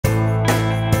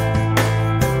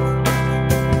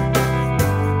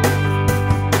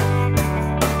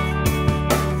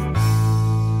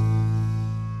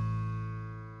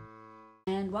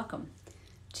welcome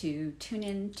to Tune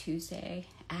In Tuesday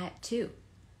at 2.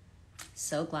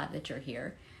 So glad that you're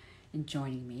here and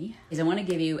joining me. I want to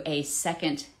give you a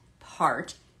second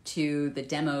part to the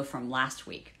demo from last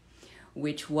week,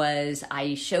 which was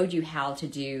I showed you how to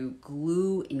do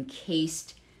glue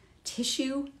encased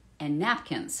tissue and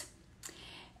napkins.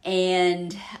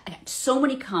 And I got so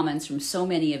many comments from so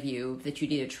many of you that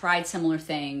you'd either tried similar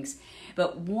things,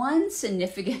 but one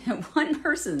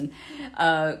person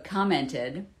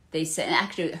commented. They said,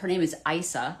 actually her name is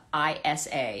Isa,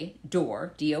 I-S-A,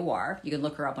 Dor, D-O-R. You can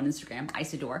look her up on Instagram,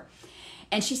 Isa Dor.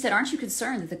 And she said, aren't you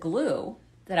concerned that the glue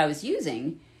that I was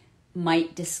using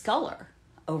might discolor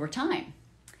over time?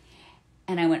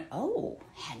 And I went, oh,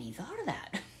 hadn't even thought of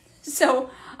that.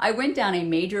 So I went down a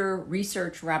major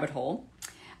research rabbit hole.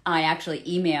 I actually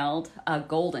emailed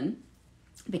Golden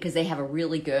because they have a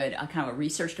really good kind of a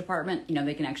research department. You know,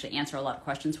 they can actually answer a lot of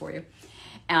questions for you.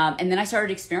 And then I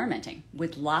started experimenting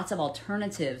with lots of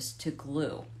alternatives to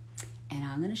glue. And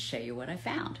I'm going to show you what I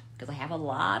found because I have a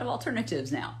lot of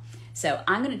alternatives now. So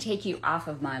I'm going to take you off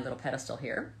of my little pedestal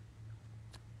here.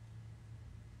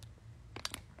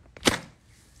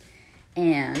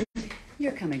 And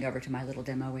you're coming over to my little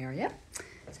demo area.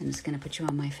 So I'm just going to put you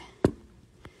on my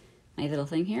little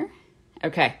thing here.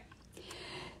 Okay.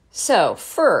 So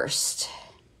first,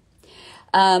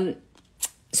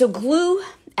 so glue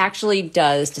actually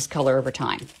does discolor over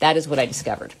time. That is what I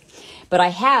discovered. But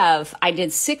I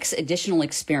did 6 additional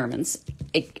experiments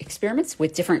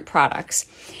with different products.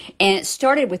 And it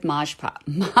started with Mod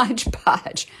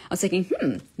Podge. I was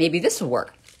thinking, maybe this will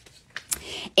work.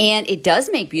 And it does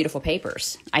make beautiful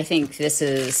papers. I think this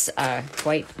is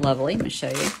quite lovely. I'm going to show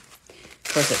you.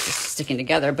 Of course, it's just sticking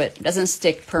together, but it doesn't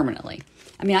stick permanently.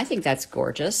 I mean, I think that's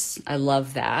gorgeous. I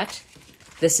love that.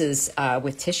 This is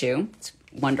with tissue. It's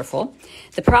wonderful.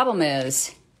 The problem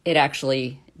is it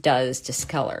actually does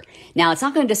discolor. Now, it's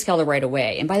not going to discolor right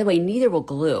away. And by the way, neither will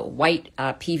glue. White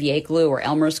PVA glue or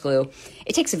Elmer's glue.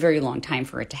 It takes a very long time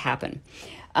for it to happen.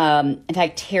 In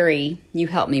fact, Terry, you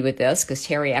helped me with this because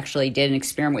Terry actually did an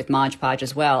experiment with Mod Podge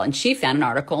as well. And she found an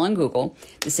article on Google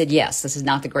that said, yes, this is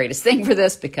not the greatest thing for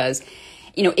this because,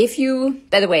 you know, if you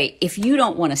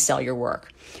don't want to sell your work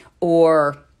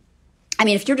or, I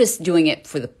mean, if you're just doing it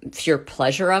for the pure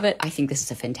pleasure of it, I think this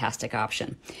is a fantastic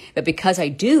option. But because I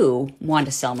do want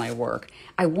to sell my work,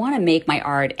 I want to make my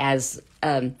art as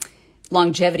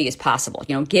longevity as possible,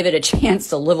 you know, give it a chance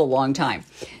to live a long time.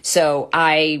 So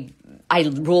I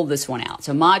ruled this one out.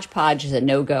 So Mod Podge is a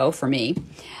no-go for me.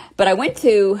 But I went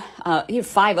through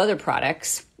 5 other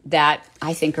products that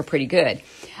I think are pretty good.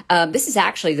 This is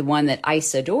actually the one that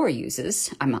Isa Dor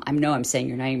uses. I know I'm saying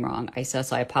your name wrong, Isa,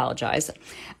 so I apologize.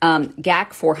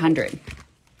 GAC 400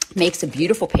 makes a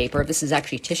beautiful paper. This is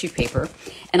actually tissue paper.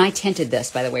 And I tinted this,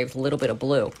 by the way, with a little bit of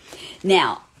blue.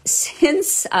 Now,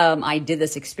 since I did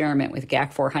this experiment with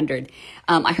GAC 400,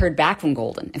 I heard back from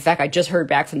Golden. In fact, I just heard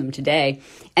back from them today,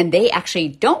 and they actually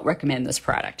don't recommend this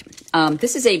product.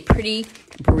 This is a pretty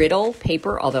brittle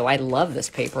paper, although I love this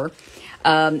paper. So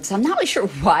I'm not really sure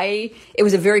why. It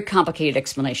was a very complicated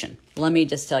explanation. Let me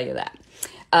just tell you that.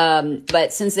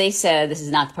 But since they said this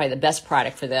is not probably the best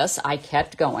product for this, I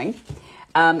kept going.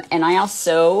 And I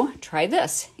also tried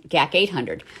this, GAC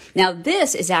 800. Now,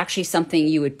 this is actually something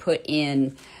you would put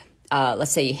in,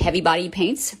 let's say, heavy body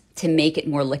paints to make it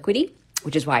more liquidy,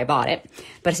 which is why I bought it.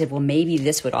 But I said, well, maybe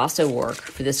this would also work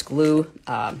for this glue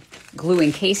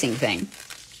encasing thing.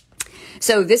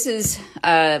 So this is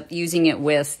using it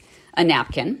with a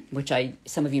napkin, which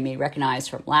some of you may recognize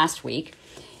from last week.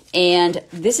 And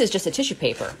this is just a tissue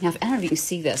paper. Now, I don't know if you can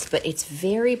see this, but it's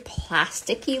very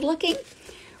plasticky looking,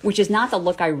 which is not the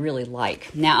look I really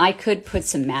like. Now, I could put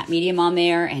some matte medium on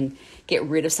there and get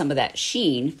rid of some of that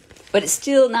sheen, but it's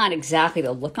still not exactly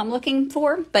the look I'm looking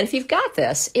for. But if you've got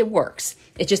this, it works.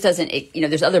 It just doesn't,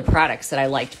 there's other products that I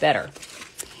liked better.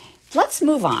 Let's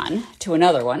move on to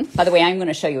another one. By the way, I'm going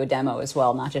to show you a demo as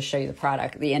well, not just show you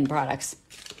the end products.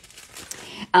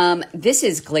 This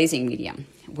is glazing medium,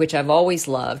 which I've always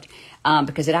loved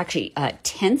because it actually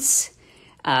tints.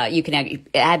 You can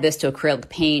add this to acrylic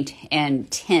paint and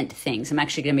tint things. I'm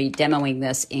actually going to be demoing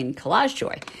this in Collage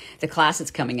Joy, the class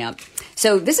that's coming up.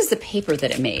 So this is the paper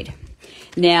that it made.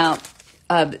 Now,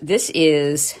 this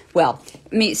is, well,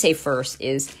 let me say first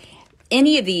is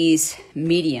any of these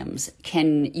mediums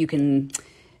you can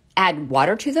add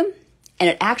water to them. And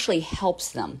it actually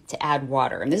helps them to add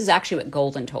water. And this is actually what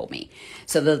Golden told me.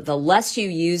 So the less you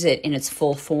use it in its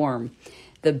full form,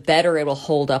 the better it will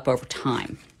hold up over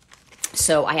time.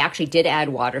 So I actually did add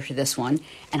water to this one,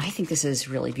 and I think this is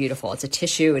really beautiful. It's a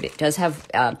tissue. It does have,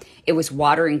 it was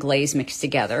water and glaze mixed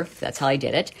together. That's how I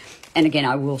did it. And again,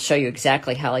 I will show you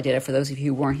exactly how I did it for those of you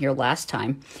who weren't here last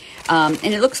time. And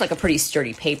it looks like a pretty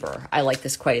sturdy paper. I like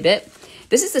this quite a bit.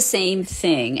 This is the same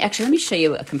thing. Actually, let me show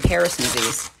you a comparison of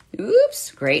these.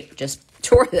 Oops, great. Just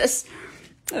tore this.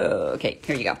 Okay,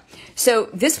 here you go. So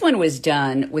this one was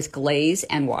done with glaze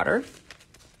and water.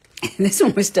 And this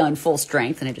one was done full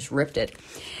strength, and I just ripped it.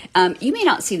 You may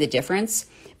not see the difference,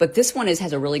 but this one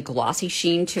has a really glossy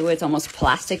sheen to it. It's almost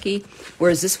plasticky,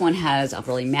 whereas this one has a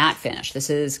really matte finish. This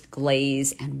is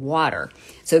glaze and water.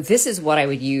 So this is what I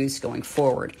would use going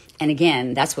forward. And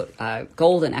again, that's what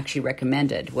Golden actually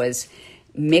recommended, was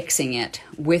mixing it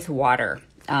with water.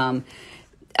 And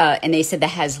they said that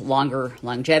has longer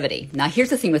longevity. Now, here's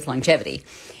the thing with longevity,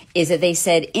 is that they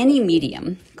said any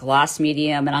medium, gloss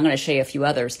medium, and I'm going to show you a few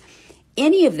others,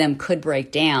 any of them could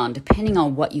break down depending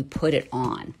on what you put it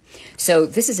on. So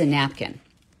this is a napkin.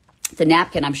 The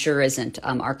napkin, I'm sure, isn't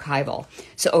archival.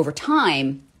 So over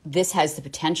time, this has the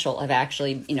potential of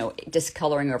actually,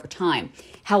 discoloring over time.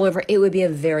 However, it would be a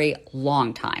very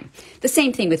long time. The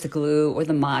same thing with the glue or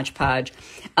the Mod Podge.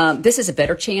 This is a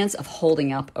better chance of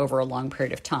holding up over a long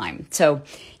period of time. So,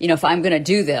 if I'm going to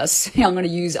do this, if I'm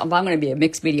going to be a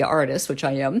mixed media artist, which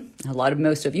I am,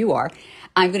 most of you are,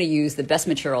 I'm going to use the best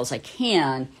materials I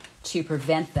can to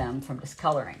prevent them from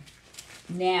discoloring.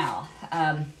 Now,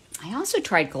 I also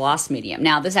tried gloss medium.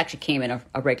 Now, this actually came in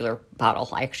a regular bottle.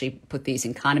 I actually put these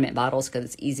in condiment bottles because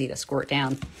it's easy to squirt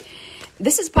down.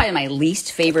 This is probably my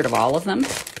least favorite of all of them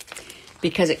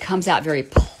because it comes out very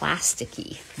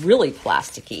plasticky, really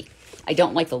plasticky. I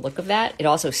don't like the look of that. It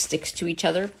also sticks to each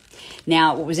other.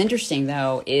 Now, what was interesting,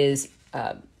 though, is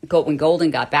when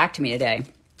Golden got back to me today,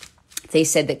 they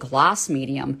said that gloss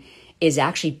medium is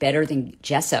actually better than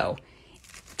gesso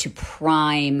to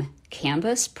prime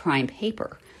canvas, prime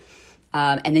paper.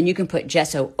 And then you can put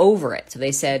gesso over it. So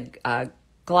they said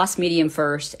gloss medium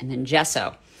first and then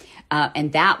gesso.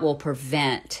 And that will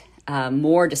prevent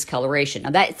more discoloration. Now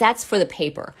that's for the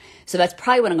paper. So that's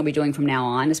probably what I'm going to be doing from now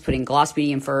on, is putting gloss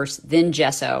medium first, then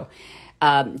gesso,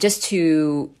 just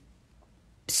to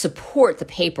support the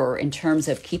paper in terms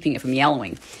of keeping it from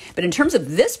yellowing. But in terms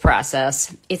of this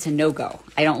process, it's a no-go.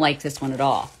 I don't like this one at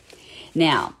all.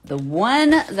 Now, the one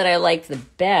that I liked the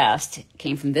best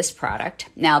came from this product.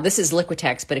 Now, this is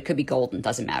Liquitex, but it could be Golden,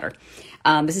 doesn't matter.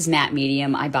 This is matte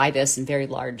medium. I buy this in very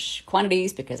large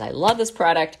quantities because I love this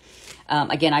product.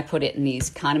 Again, I put it in these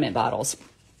condiment bottles.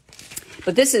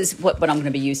 But this is what I'm going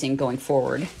to be using going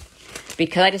forward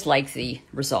because I just like the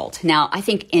result. Now, I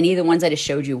think any of the ones I just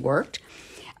showed you worked.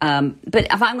 But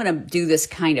if I'm going to do this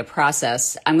kind of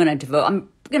process, I'm going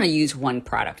to use one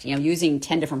product. Using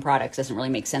 10 different products doesn't really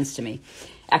make sense to me.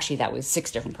 Actually, that was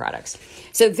 6 different products.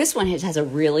 So this one has a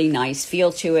really nice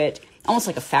feel to it, almost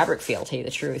like a fabric feel, to tell you the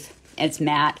truth. And it's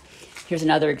matte. Here's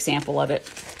another example of it.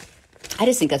 I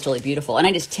just think that's really beautiful. And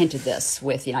I just tinted this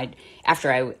with,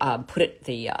 after I put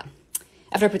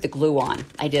the glue on,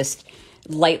 I just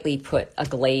lightly put a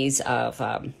glaze of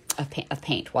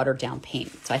paint, watered down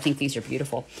paint. So I think these are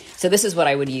beautiful. So this is what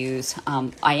I would use.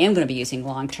 I am going to be using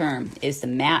long term is the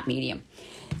matte medium.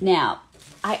 Now,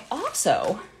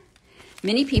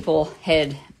 many people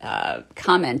had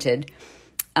commented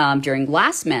during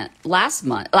last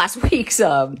week's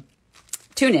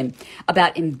Tune In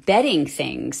about embedding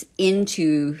things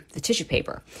into the tissue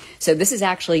paper. So this is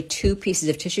actually 2 pieces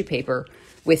of tissue paper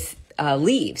with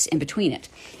leaves in between it.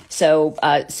 So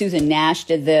Susan Nash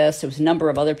did this. There was a number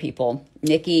of other people.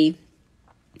 Nikki,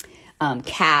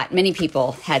 Kat, many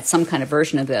people had some kind of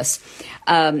version of this.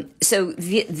 So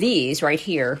these right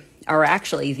here are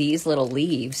actually these little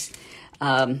leaves.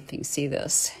 If you can see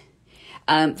this.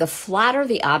 The flatter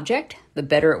the object, the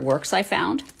better it works, I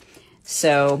found.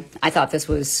 So I thought this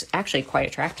was actually quite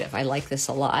attractive. I like this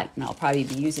a lot, and I'll probably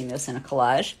be using this in a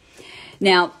collage.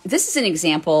 Now, this is an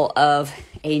example of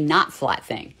a not flat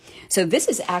thing. So this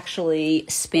is actually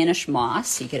Spanish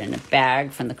moss. You get it in a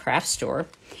bag from the craft store.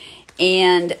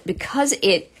 And because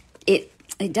it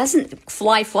doesn't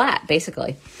fly flat,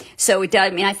 basically. So it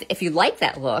does, if you like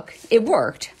that look, it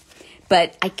worked.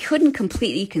 But I couldn't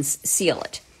completely conceal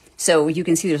it. So you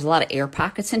can see there's a lot of air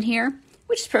pockets in here,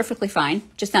 which is perfectly fine.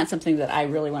 Just not something that I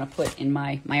really want to put in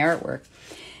my artwork.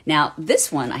 Now,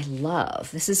 this one I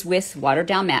love. This is with watered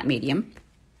down matte medium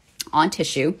on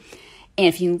tissue. And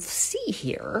if you see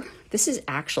here, this is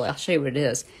actually, I'll show you what it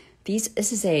is. This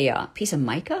is a piece of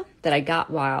mica that I got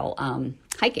while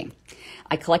hiking.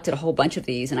 I collected a whole bunch of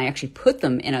these, and I actually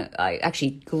I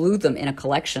actually glued them in a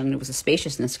collection. It was a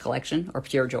spaciousness collection, or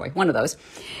pure joy, one of those.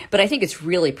 But I think it's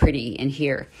really pretty in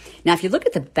here. Now, if you look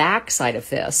at the back side of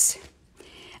this,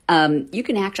 you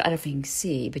can actually, I don't know if you can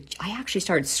see, but I actually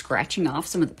started scratching off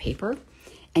some of the paper,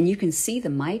 and you can see the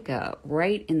mica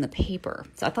right in the paper.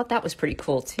 So I thought that was pretty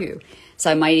cool too.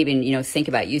 So I might even, think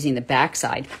about using the back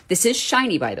side. This is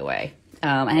shiny, by the way,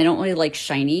 and I don't really like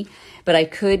shiny, but I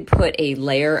could put a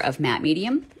layer of matte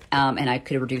medium, and I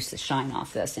could reduce the shine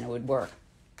off this, and it would work.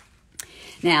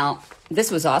 Now, this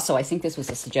was also, I think this was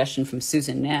a suggestion from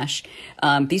Susan Nash.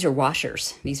 These are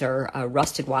washers. These are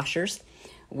rusted washers,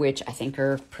 which I think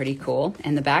are pretty cool.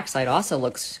 And the backside also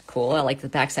looks cool. I like the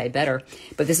backside better.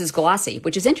 But this is glossy,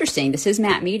 which is interesting. This is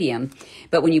matte medium,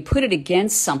 but when you put it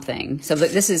against something, so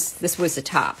this was the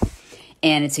top,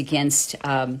 and it's against,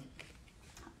 I'm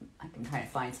trying to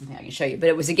find something I can show you, but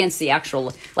it was against the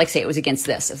actual, like say it was against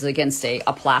this. It was against a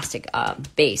plastic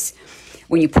base.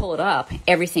 When you pull it up,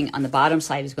 everything on the bottom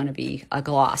side is going to be a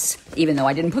gloss, even though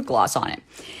I didn't put gloss on it.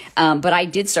 But I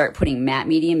did start putting matte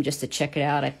medium just to check it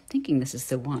out. I'm thinking this is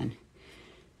the one.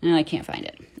 No, I can't find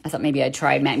it. I thought maybe I'd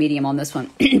try matte medium on this one.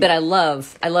 But I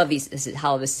love these,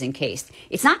 how this is encased.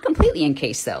 It's not completely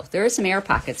encased, though. There are some air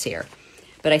pockets here.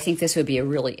 But I think this would be a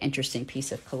really interesting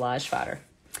piece of collage fodder.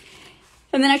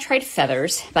 And then I tried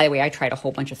feathers. By the way, I tried a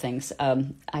whole bunch of things.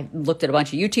 I looked at a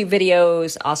bunch of YouTube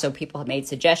videos. Also, people have made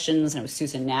suggestions, and it was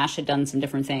Susan Nash had done some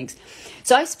different things.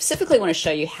 So I specifically want to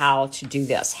show you how to do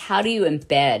this. How do you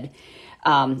embed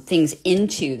things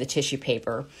into the tissue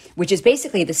paper, which is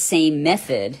basically the same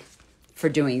method for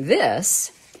doing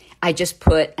this. I just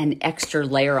put an extra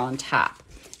layer on top.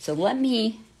 So let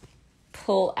me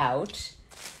pull out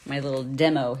my little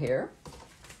demo here.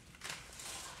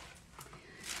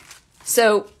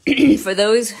 So for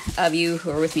those of you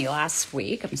who were with me last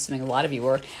week, I'm assuming a lot of you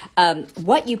were,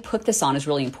 what you put this on is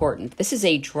really important. This is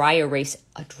a dry erase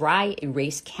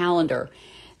calendar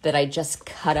that I just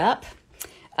cut up,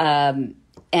 and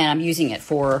I'm using it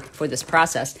for this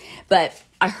process. But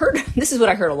I heard, this is what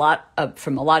I heard a lot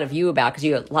from a lot of you about, because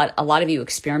a lot of you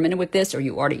experimented with this, or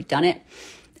you already done it.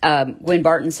 Gwen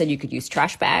Barton said you could use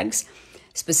trash bags,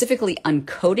 specifically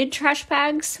uncoated trash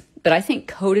bags, but I think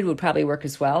coated would probably work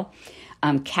as well.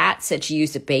 Kat said she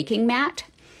used a baking mat,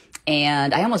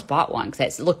 and I almost bought one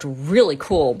because it looked really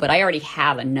cool, but I already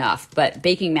have enough. But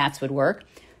baking mats would work.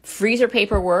 Freezer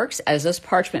paper works, as does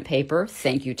parchment paper.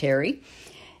 Thank you, Terry.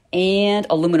 And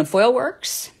aluminum foil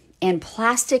works, and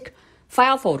plastic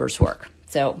file folders work.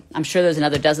 So I'm sure there's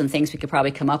another dozen things we could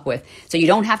probably come up with. So you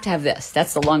don't have to have this.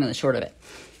 That's the long and the short of it.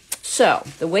 So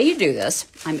the way you do this,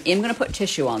 I'm going to put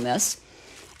tissue on this,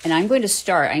 and I'm going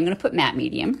to put matte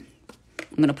medium.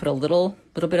 I'm going to put a little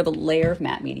bit of a layer of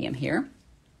matte medium here.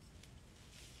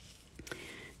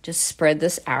 Just spread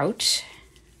this out.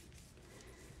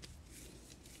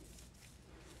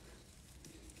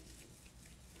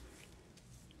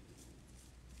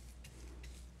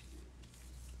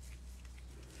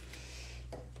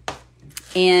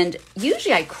 And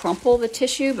usually I crumple the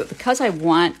tissue, but because I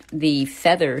want the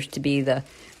feathers to be the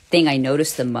thing I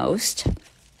notice the most,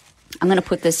 I'm going to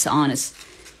put this on as,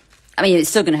 it's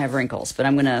still going to have wrinkles, but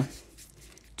I'm going to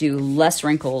do less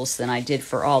wrinkles than I did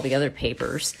for all the other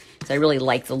papers, because I really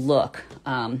like the look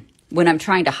when I'm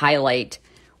trying to highlight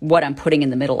what I'm putting in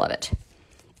the middle of it,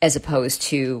 as opposed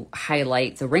to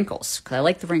highlight the wrinkles, because I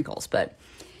like the wrinkles. But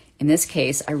in this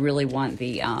case, I really want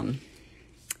the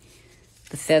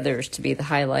feathers to be the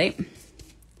highlight.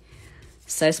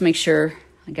 So I just make sure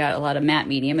I got a lot of matte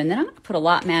medium, and then I'm going to put a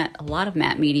lot of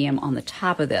matte medium on the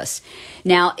top of this.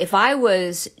 Now, if I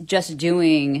was just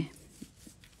doing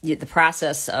the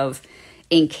process of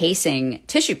encasing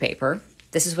tissue paper,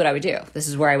 this is what I would do. This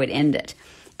is where I would end it,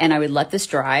 and I would let this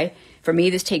dry. For me,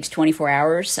 this takes 24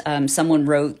 hours. Someone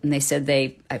wrote and they said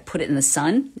I put it in the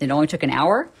sun. It only took an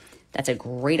hour. That's a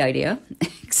great idea,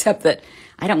 except that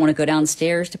I don't want to go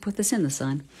downstairs to put this in the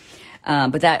sun.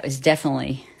 But that is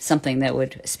definitely something that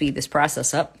would speed this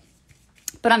process up.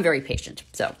 But I'm very patient.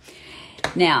 So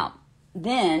now,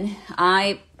 then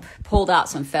I pulled out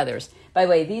some feathers. By the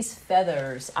way, these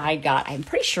feathers I'm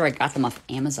pretty sure I got them off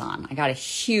Amazon. I got a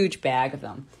huge bag of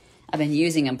them. I've been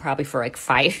using them probably for like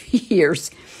 5 years.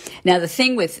 Now, the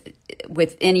thing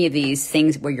with any of these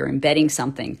things where you're embedding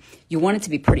something, you want it to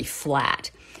be pretty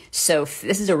flat. So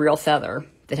this is a real feather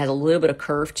that has a little bit of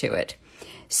curve to it.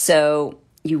 So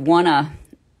you want to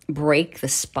break the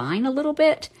spine a little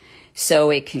bit so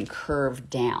it can curve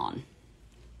down.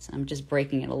 So I'm just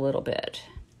breaking it a little bit.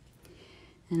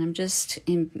 And I'm just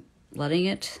letting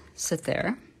it sit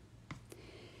there.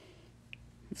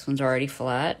 This one's already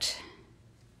flat.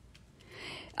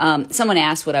 Someone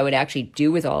asked what I would actually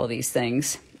do with all of these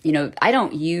things. You know, I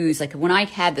don't use, like when I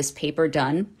had this paper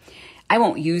done, I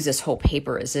won't use this whole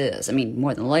paper as is. I mean,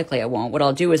 more than likely I won't. What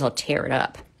I'll do is I'll tear it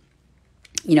up,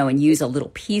 you know, and use a little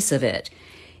piece of it.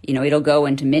 You know, it'll go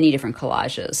into many different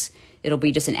collages. It'll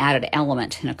be just an added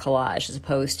element in a collage as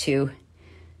opposed to,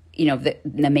 you know,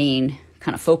 the main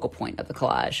kind of focal point of the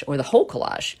collage or the whole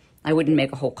collage. I wouldn't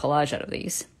make a whole collage out of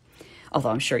these. Although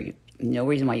I'm sure no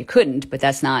reason why you couldn't, but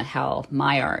that's not how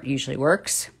my art usually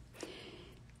works.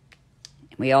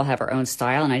 We all have our own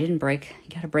style, and you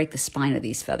got to break the spine of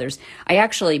these feathers. I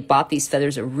actually bought these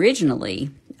feathers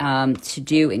originally to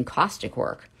do encaustic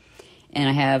work. And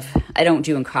I don't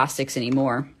do encaustics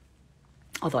anymore,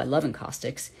 although I love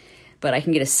encaustics, but I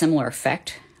can get a similar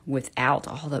effect without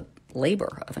all the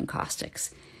labor of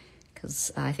encaustics,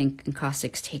 because I think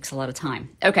encaustics takes a lot of time.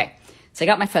 Okay, so I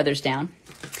got my feathers down,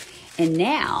 and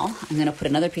now I'm going to put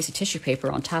another piece of tissue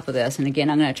paper on top of this, and again,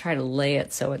 I'm going to try to lay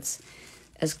it so it's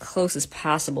as close as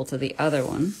possible to the other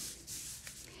one,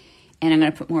 and I'm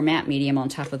going to put more matte medium on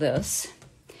top of this,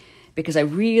 because I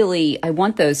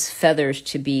want those feathers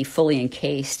to be fully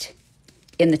encased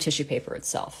in the tissue paper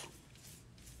itself.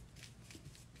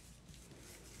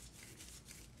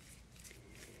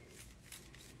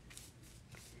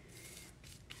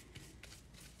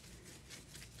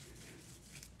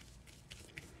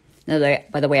 Now,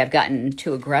 by the way, I've gotten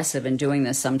too aggressive in doing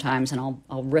this sometimes, and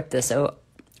I'll rip this,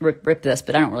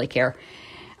 but I don't really care.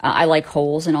 I like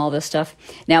holes and all this stuff.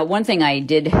 Now, one thing I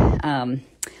did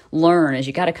learn is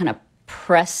you got to kind of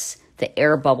press the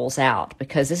air bubbles out,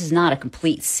 because this is not a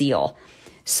complete seal.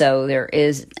 So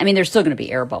there's still going to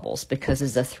be air bubbles because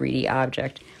it's a 3D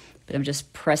object, but I'm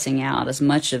just pressing out as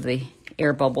much of the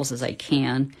air bubbles as I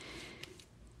can,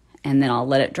 and then I'll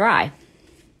let it dry.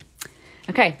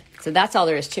 Okay, so that's all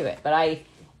there is to it. But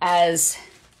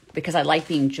because I like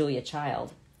being Julia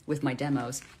Child with my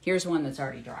demos, here's one that's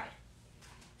already dried.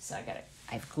 So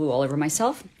I have glue all over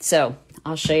myself. So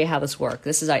I'll show you how this works.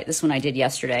 This one I did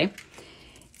yesterday.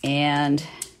 And,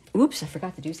 oops, I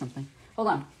forgot to do something. Hold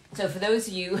on. So for those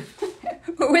of you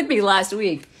who were with me last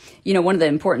week, you know, one of the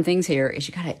important things here is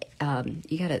you gotta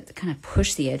kind of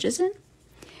push the edges in.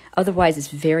 Otherwise, it's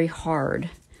very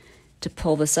hard to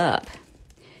pull this up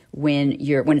when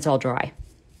it's all dry.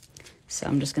 So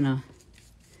I'm just gonna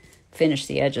finish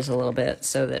the edges a little bit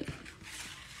so that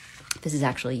this is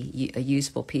actually a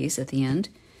usable piece at the end.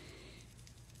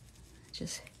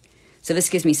 So this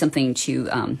gives me something to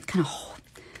kind of.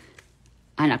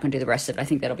 I'm not going to do the rest of it. I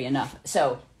think that'll be enough.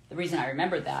 So the reason I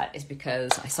remembered that is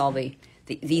because I saw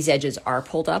these edges are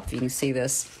pulled up. If you can see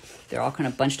this, they're all kind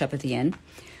of bunched up at the end,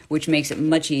 which makes it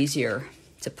much easier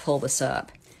to pull this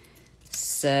up.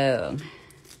 So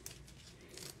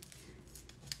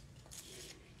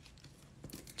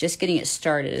just getting it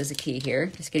started is the key here.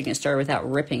 Just getting it started without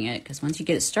ripping it, because once you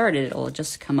get it started, it'll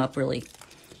just come up really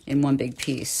in one big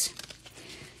piece.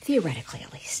 Theoretically,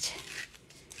 at least.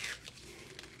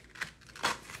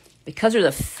 Because of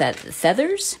the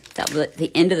feathers,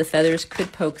 the end of the feathers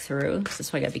could poke through. So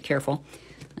that's why I gotta be careful.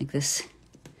 Like this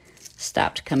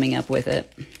stopped coming up with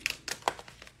it.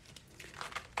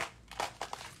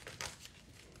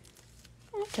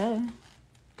 Okay.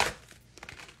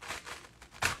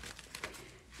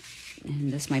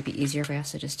 And this might be easier if I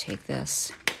also just take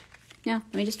this. Yeah,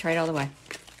 let me just try it all the way.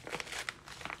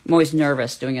 I'm always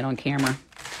nervous doing it on camera,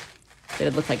 but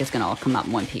it looks like it's gonna all come out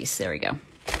in one piece. There we go.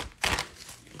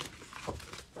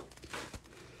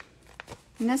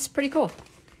 And that's pretty cool.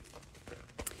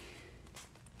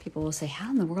 People will say,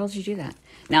 how in the world did you do that?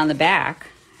 Now, on the back,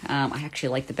 I actually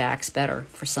like the backs better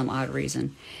for some odd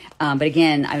reason. But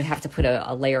again, I would have to put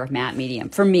a layer of matte medium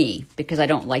for me, because I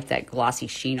don't like that glossy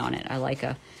sheen on it. I like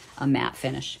a matte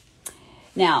finish.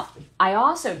 Now, I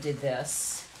also did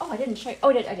this. Oh, I didn't show you.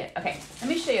 Oh, I did. Okay, let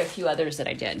me show you a few others that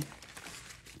I did.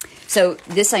 So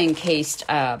this I encased.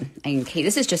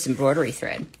 This is just embroidery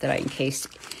thread that I encased,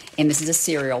 and this is a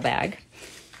cereal bag.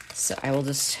 So I will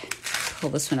just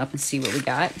pull this one up and see what we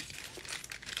got.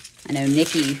 I know,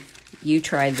 Nikki, you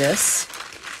tried this.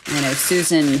 And I know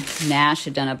Susan Nash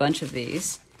had done a bunch of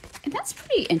these. And that's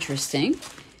pretty interesting.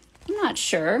 I'm not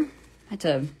sure. I had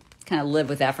to kind of live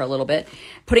with that for a little bit.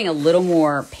 Putting a little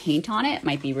more paint on it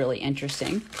might be really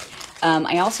interesting.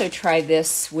 I also tried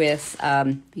this with,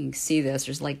 you can see this.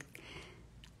 This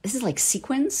is like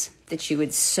sequins that you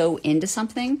would sew into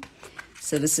something.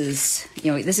 So this is,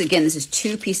 this is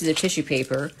 2 pieces of tissue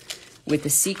paper with the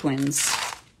sequins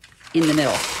in the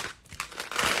middle.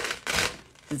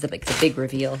 This is like the big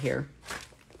reveal here.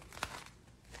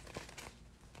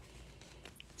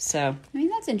 So,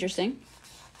 that's interesting.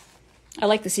 I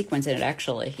like the sequins in it,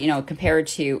 actually. You know, compared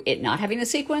to it not having the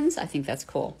sequins, I think that's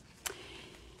cool.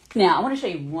 Now, I want to show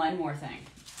you one more thing.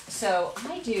 So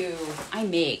I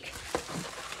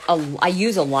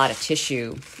use a lot of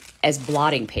tissue as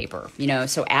blotting paper, you know.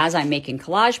 So as I'm making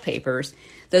collage papers,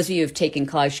 those of you who've taken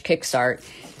Collage Kickstart,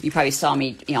 you probably saw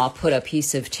me, you know, I'll put a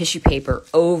piece of tissue paper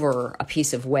over a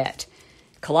piece of wet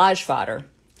collage fodder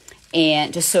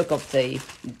and just soak up the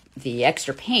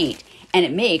extra paint, and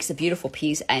it makes a beautiful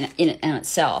piece in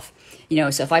itself. You know,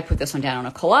 so if I put this one down on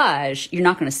a collage, you're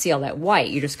not going to see all that white.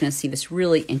 You're just going to see this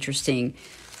really interesting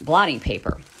blotting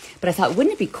paper. But I thought,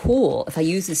 wouldn't it be cool if I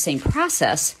use the same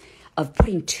process of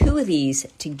putting two of these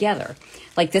together?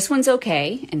 Like this one's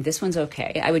okay, and this one's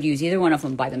okay. I would use either one of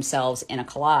them by themselves in a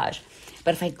collage.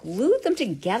 But if I glued them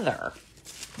together,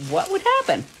 what would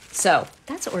happen? So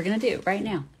that's what we're going to do right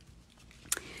now.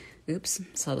 Oops,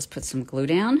 so I'll just put some glue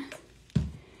down.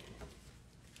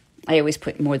 I always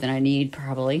put more than I need,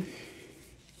 probably.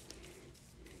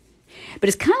 But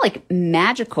it's kind of like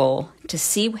magical to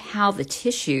see how the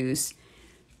tissues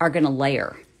are going to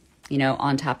layer, you know,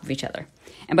 on top of each other.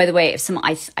 And by the way, if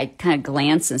I kind of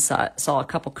glanced and saw a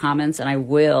couple comments, and I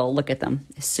will look at them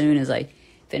as soon as I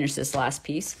finish this last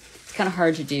piece. It's kind of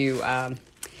hard to do.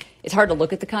 It's hard to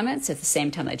look at the comments at the same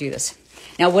time I do this.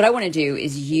 Now, what I want to do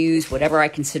is use whatever I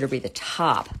consider to be the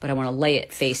top, but I want to lay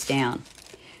it face down.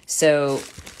 So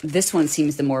this one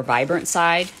seems the more vibrant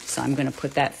side, so I'm going to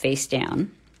put that face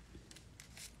down.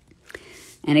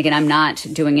 And again, I'm not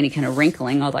doing any kind of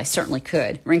wrinkling, although I certainly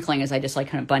could. Wrinkling is I just like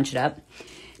kind of bunch it up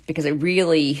because I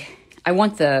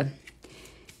want the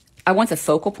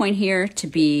focal point here to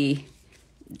be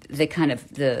the kind of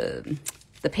the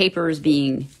papers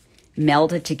being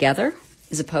melded together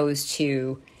as opposed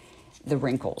to the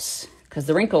wrinkles, because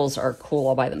the wrinkles are cool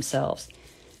all by themselves.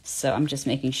 So I'm just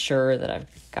making sure that I've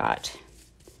got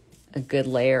a good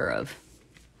layer of,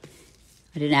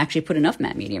 I didn't actually put enough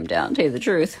matte medium down, to tell you the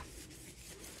truth.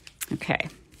 Okay,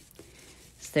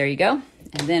 so there you go.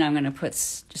 And then I'm going to put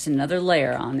just another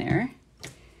layer on there.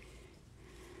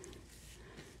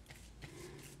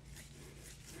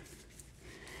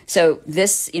 So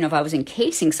this, you know, if I was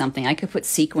encasing something, I could put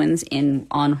sequins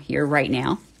on here right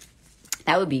now.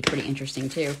 That would be pretty interesting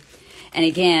too. And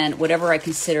again, whatever I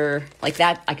consider, like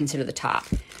that, I consider the top.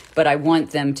 But I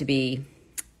want them to be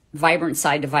vibrant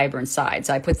side to vibrant side.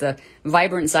 So I put the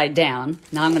vibrant side down.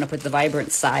 Now I'm going to put the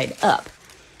vibrant side up.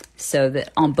 So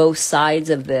that on both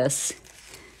sides of this,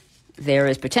 there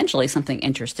is potentially something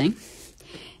interesting.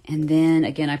 And then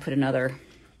again, I put another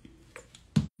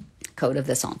coat of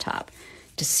this on top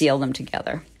to seal them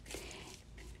together.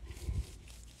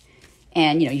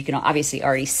 And, you know, you can obviously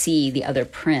already see the other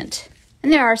print.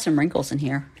 And there are some wrinkles in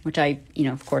here, which I, you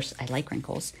know, of course, I like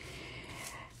wrinkles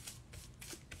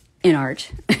in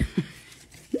art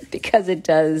because it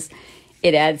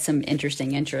adds some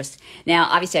interesting interest. Now,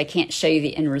 obviously, I can't show you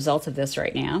the end result of this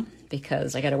right now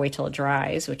because I got to wait till it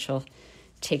dries, which will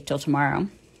take till tomorrow.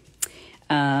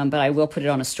 But I will put it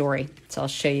on a story. So I'll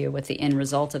show you what the end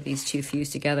result of these two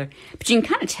fused together. But you can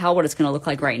kind of tell what it's going to look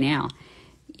like right now.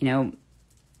 You know,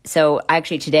 so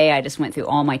actually today I just went through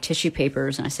all my tissue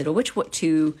papers and I said, well, which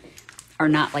two are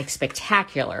not like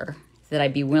spectacular that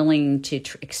I'd be willing to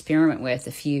experiment with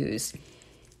to fuse?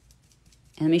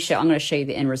 And I'm going to show you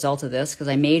the end result of this because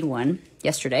I made one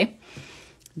yesterday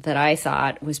that I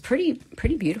thought was pretty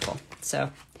beautiful.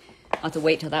 So I'll have to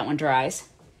wait till that one dries.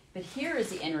 But here is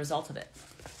the end result of it.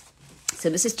 So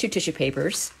this is two tissue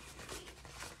papers.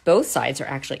 Both sides are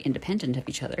actually independent of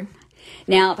each other.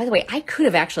 Now, by the way, I could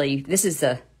have actually, this is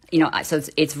the, you know, so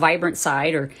it's vibrant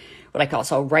side, or what I call,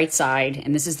 so right side,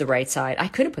 and this is the right side. I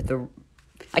could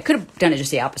have done it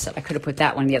just the opposite. I could have put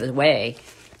that one the other way,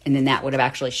 and then that would have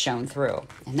actually shown through.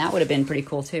 And that would have been pretty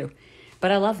cool too.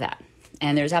 But I love that.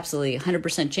 And there's absolutely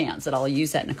 100% chance that I'll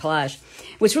use that in a collage.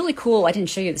 What's really cool, I didn't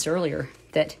show you this earlier,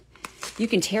 that you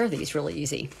can tear these really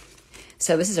easy.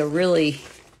 So this is a really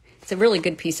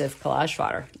good piece of collage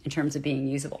fodder in terms of being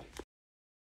usable.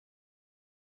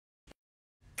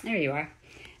 There you are.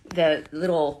 The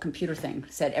little computer thing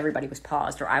said everybody was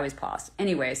paused, or I was paused.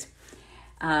 Anyways,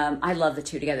 I love the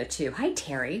two together too. Hi,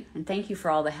 Terry, and thank you for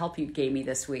all the help you gave me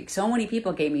this week. So many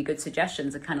people gave me good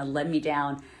suggestions that kind of led me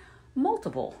down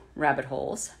multiple rabbit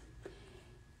holes.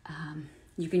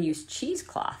 You can use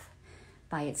cheesecloth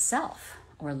by itself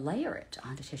or layer it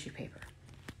onto tissue paper.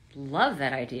 Love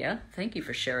that idea. Thank you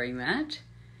for sharing that.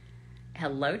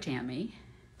 Hello, Tammy.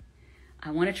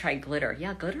 I want to try glitter.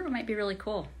 Yeah, glitter might be really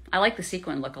cool. I like the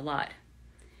sequin look a lot.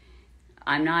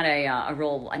 I'm not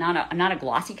I'm not a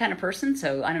glossy kind of person,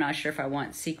 so I'm not sure if I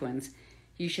want sequins.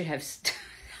 You should have,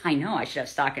 I know I should have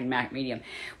stock in matte medium.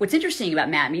 What's interesting about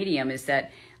matte medium is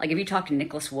that, like, if you talk to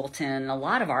Nicholas Wilton, a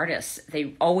lot of artists,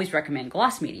 they always recommend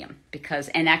gloss medium because,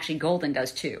 and actually Golden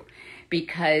does too,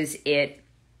 because it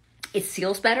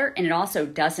seals better, and it also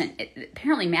doesn't,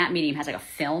 apparently matte medium has like a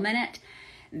film in it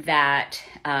that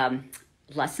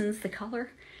lessens the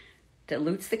color,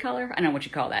 dilutes the color. I don't know what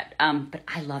you call that, but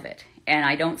I love it. And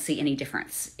I don't see any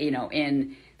difference, you know,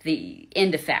 in the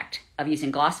end effect of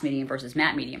using gloss medium versus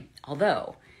matte medium.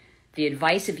 Although the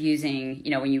advice of using,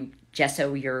 you know, when you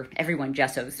gesso everyone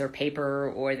gessos their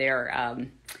paper or their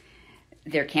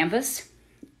canvas,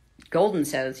 Golden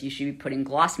says you should be putting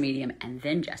gloss medium and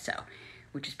then gesso,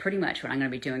 which is pretty much what I'm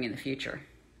going to be doing in the future.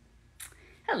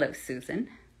 Hello, Susan.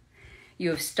 You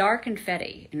have star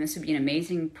confetti, and this would be an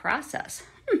amazing process.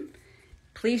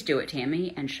 Please do it,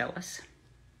 Tammy, and show us.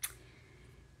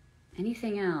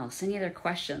 Anything else? Any other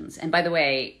questions? And by the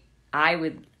way,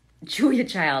 Julia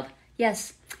Child,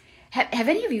 yes. Have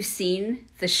any of you seen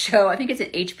the show? I think it's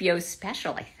an HBO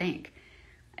special, I think.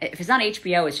 If it's not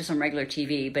HBO, it's just on regular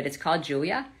TV, but it's called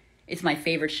Julia. It's my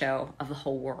favorite show of the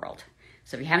whole world.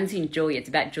 So if you haven't seen Julia, it's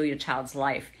about Julia Child's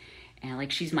life. And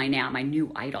like, she's my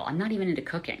new idol. I'm not even into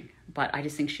cooking, but I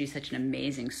just think she's such an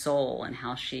amazing soul and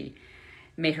how she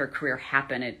made her career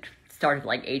happen. It started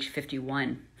like age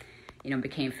 51, you know,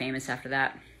 became famous after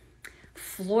that.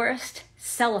 Florist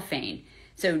cellophane.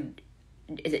 So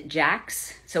is it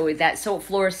Jack's? So with that, so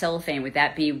florist cellophane, would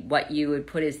that be what you would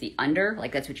put as the under?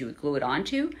 Like that's what you would glue it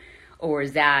onto? Or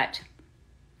is that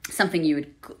something you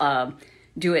would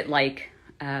do it like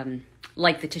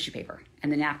the tissue paper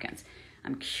and the napkins?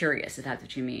 I'm curious if that's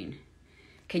what you mean.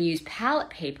 Can you use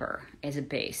palette paper as a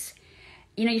base?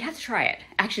 You know, you'd have to try it.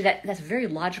 Actually, that's a very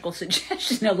logical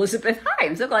suggestion, Elizabeth. Hi,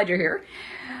 I'm so glad you're here.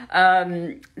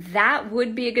 That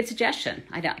would be a good suggestion.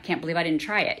 I can't believe I didn't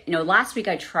try it. You know, last week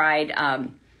I tried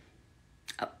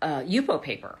Yupo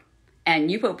paper. And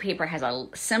Yupo paper has a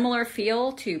similar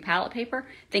feel to palette paper,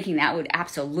 thinking that would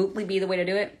absolutely be the way to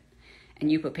do it.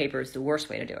 And Yupo paper is the worst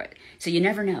way to do it. So you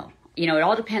never know. You know, it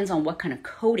all depends on what kind of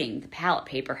coating the palette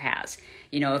paper has.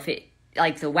 You know, if it,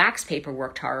 like the wax paper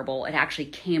worked horrible, it actually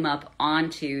came up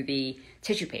onto the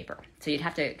tissue paper. So you'd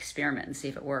have to experiment and see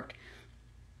if it worked.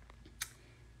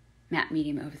 Matte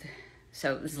medium over the,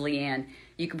 so this is Leanne.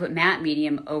 You can put matte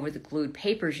medium over the glued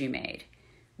papers you made.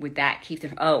 Would that keep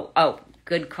the, oh,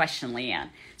 good question, Leanne.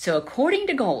 So according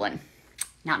to Golan,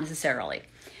 not necessarily.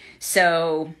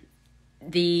 So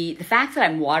the fact that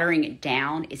I'm watering it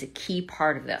down is a key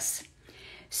part of this.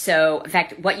 So in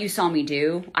fact, what you saw me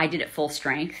do, I did it full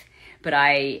strength, but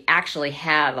I actually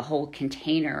have a whole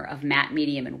container of matte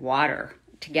medium and water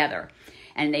together.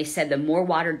 And they said the more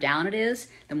watered down it is,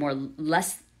 the more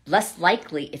less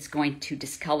likely it's going to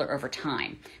discolor over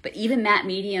time. But even matte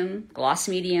medium, gloss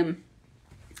medium,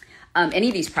 any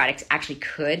of these products actually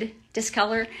could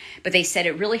discolor, but they said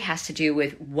it really has to do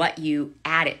with what you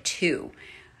add it to.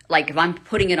 Like if I'm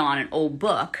putting it on an old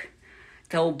book,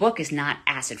 the old book is not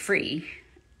acid-free,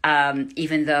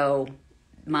 even though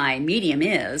my medium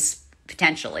is,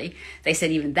 potentially. They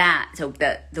said even that, so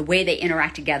the way they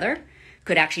interact together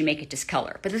could actually make it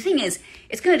discolor. But the thing is,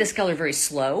 it's going to discolor very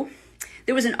slow.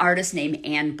 There was an artist named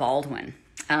Anne Baldwin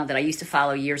that I used to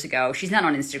follow years ago. She's not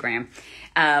on Instagram,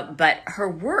 but her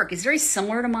work is very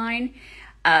similar to mine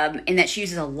in that she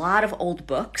uses a lot of old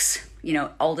books, you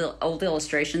know, old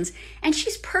illustrations, and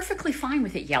she's perfectly fine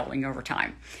with it yellowing over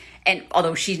time. And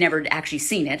although she's never actually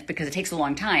seen it because it takes a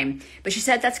long time, but she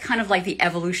said that's kind of like the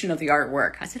evolution of the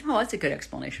artwork. I said, oh, that's a good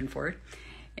explanation for it.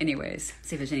 Anyways,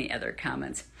 see if there's any other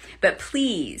comments. But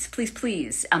please,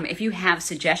 if you have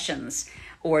suggestions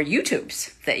or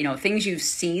YouTubes that, you know, things you've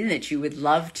seen that you would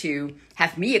love to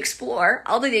have me explore,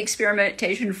 I'll do the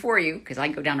experimentation for you because I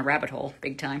go down a rabbit hole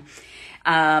big time.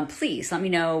 Please let me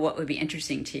know what would be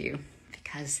interesting to you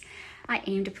because I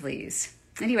aim to please.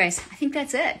 Anyways, I think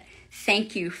that's it.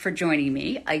 Thank you for joining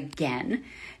me again.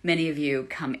 Many of you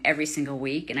come every single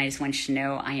week, and I just want you to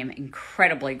know I am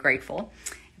incredibly grateful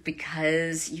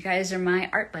because you guys are my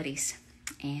art buddies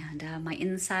and my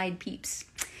inside peeps.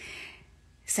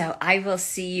 So I will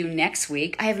see you next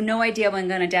week. I have no idea when I'm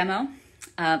going to demo.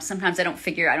 Sometimes I don't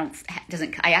figure,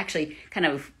 I actually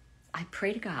I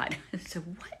pray to God. So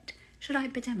what should I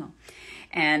demo?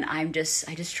 And I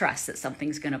just trust that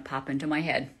something's going to pop into my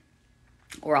head.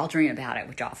 Or I'll dream about it,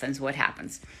 which often is what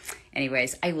happens.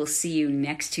 Anyways, I will see you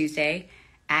next Tuesday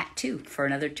at 2 for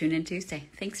another Tune In Tuesday.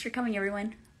 Thanks for coming,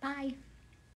 everyone. Bye.